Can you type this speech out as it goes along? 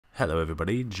Hello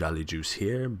everybody, Jolly Juice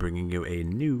here, bringing you a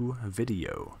new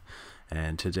video.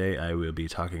 And today I will be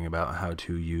talking about how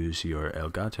to use your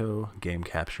Elgato Game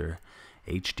Capture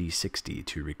HD60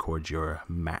 to record your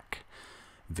Mac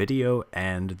video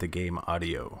and the game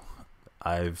audio.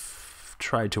 I've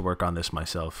tried to work on this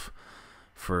myself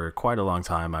for quite a long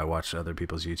time. I watched other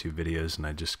people's YouTube videos and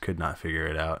I just could not figure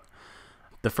it out.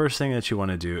 The first thing that you want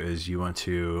to do is you want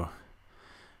to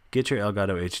get your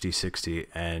Elgato HD60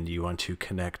 and you want to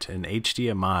connect an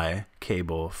HDMI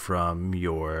cable from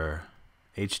your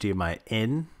HDMI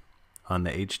in on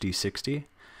the HD60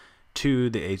 to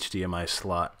the HDMI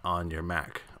slot on your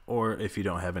Mac. Or if you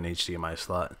don't have an HDMI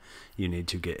slot, you need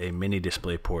to get a mini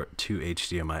display port to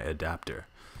HDMI adapter.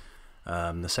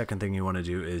 The second thing you want to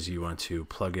do is you want to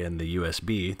plug in the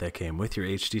USB that came with your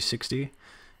HD60,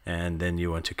 and then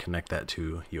you want to connect that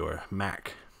to your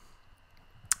Mac.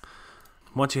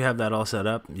 Once you have that all set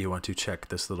up, you want to check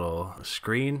this little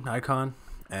screen icon,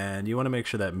 and you want to make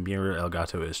sure that Mirror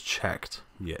Elgato is checked.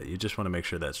 Yeah, you just want to make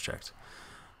sure that's checked.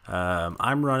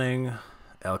 I'm running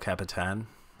El Capitan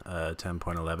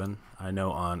 10.11. I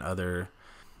know on other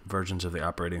versions of the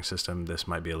operating system this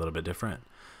might be a little bit different,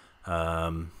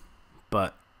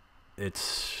 but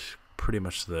it's pretty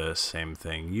much the same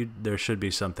thing. There should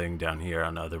be something down here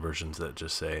on other versions that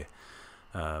just say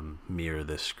mirror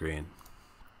this screen.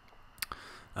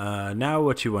 Now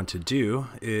what you want to do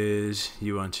is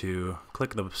you want to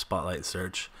click the spotlight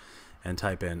search and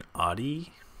type in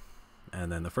Audi, and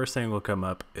then the first thing will come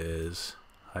up is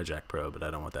Hijack Pro, but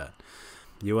I don't want that.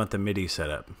 You want the MIDI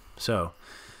setup. So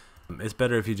it's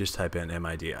better if you just type in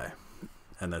MIDI,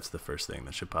 and that's the first thing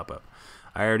that should pop up.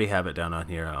 I already have it down on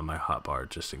here on my hotbar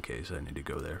just in case I need to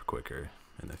go there quicker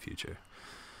in the future.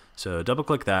 So double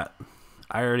click that.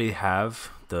 I already have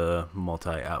the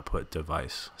multi-output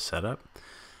device set up.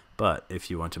 But if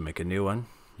you want to make a new one,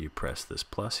 you press this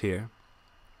plus here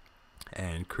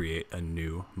and create a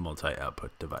new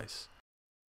multi-output device.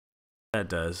 What that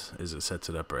does is it sets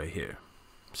it up right here.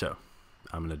 So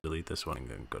I'm going to delete this one and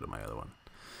then go to my other one.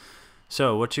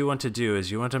 So what you want to do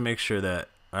is you want to make sure that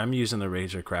I'm using the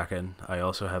Razer Kraken. I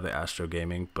also have the Astro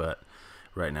Gaming, but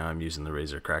right now I'm using the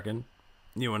Razer Kraken.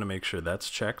 You want to make sure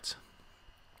that's checked.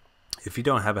 If you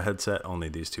don't have a headset, only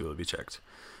these two will be checked.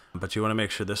 But you want to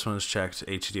make sure this one is checked,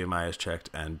 HDMI is checked,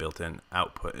 and built-in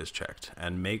output is checked.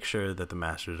 And make sure that the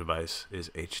master device is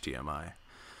HDMI.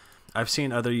 I've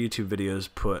seen other YouTube videos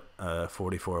put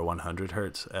 44-100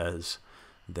 Hz as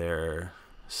their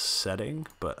setting,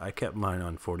 but I kept mine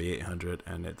on 4800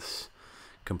 and it's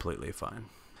completely fine.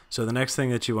 So the next thing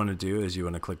that you want to do is you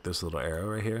want to click this little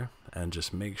arrow right here and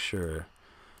just make sure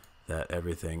that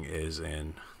everything is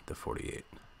in the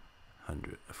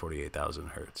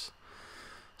 48,000 Hertz.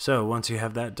 So once you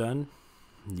have that done,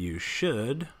 you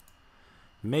should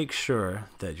make sure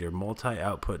that your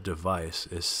multi-output device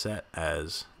is set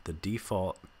as the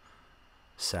default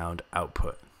sound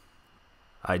output.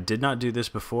 I did not do this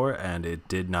before and it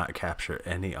did not capture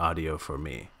any audio for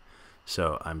me.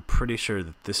 So I'm pretty sure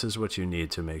that this is what you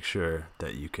need to make sure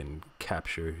that you can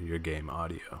capture your game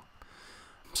audio.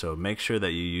 So make sure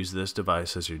that you use this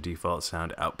device as your default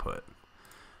sound output.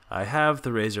 I have the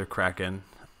Razer Kraken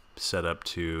set up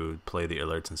to play the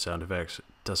alerts and sound effects. It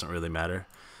doesn't really matter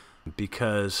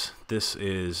because this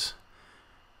is,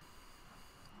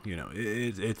 you know,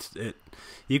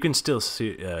 you can still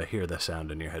hear the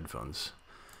sound in your headphones.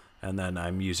 And then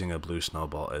I'm using a blue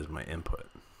snowball as my input.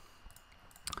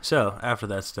 So after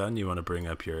that's done, you want to bring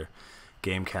up your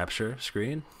game capture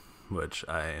screen, which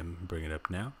I am bringing up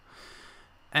now,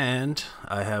 and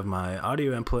I have my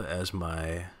audio input as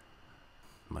my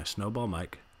snowball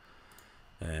mic.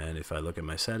 And if I look at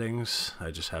my settings,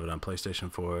 I just have it on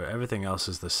PlayStation 4. Everything else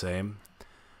is the same,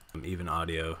 even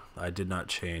audio. I did not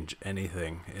change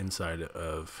anything inside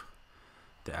of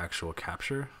the actual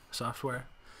capture software.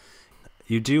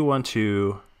 You do want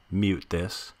to mute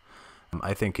this.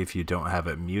 I think if you don't have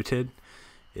it muted,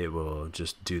 it will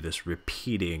just do this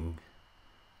repeating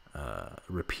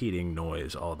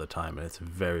noise all the time, and it's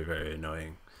very, very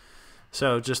annoying.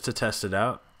 So just to test it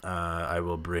out, I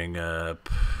will bring up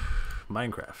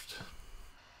Minecraft.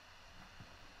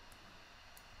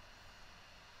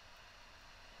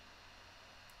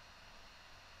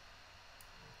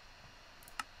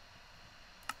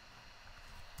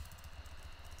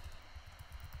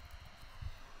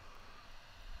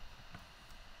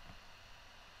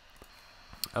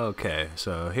 Okay,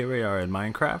 so here we are in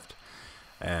Minecraft,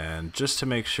 and just to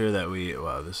make sure that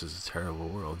wow, this is a terrible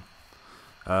world.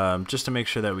 Just to make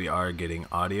sure that we are getting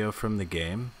audio from the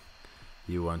game,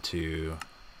 you want to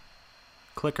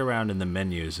click around in the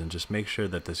menus and just make sure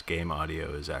that this game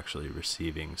audio is actually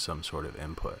receiving some sort of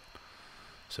input.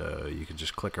 So you can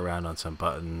just click around on some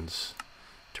buttons,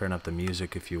 turn up the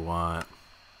music if you want.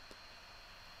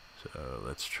 So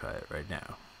let's try it right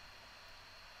now.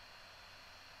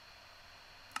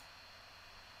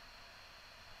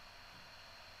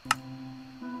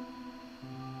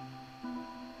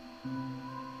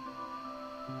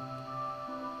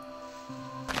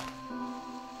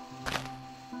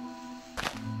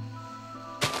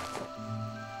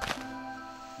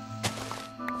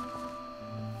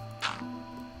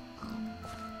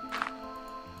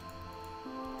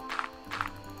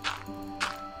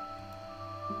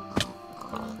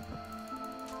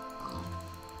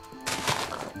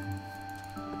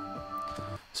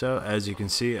 So as you can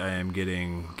see, I am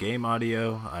getting game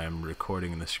audio. I am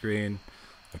recording the screen.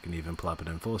 I can even plop it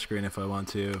in full screen if I want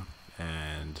to,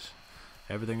 and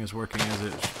everything is working as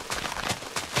it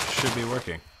should be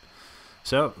working.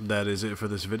 So that is it for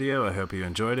this video. I hope you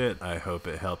enjoyed it. I hope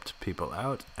it helped people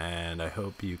out, and I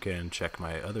hope you can check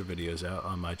my other videos out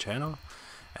on my channel,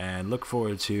 and look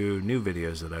forward to new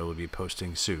videos that I will be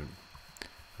posting soon.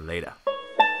 Later.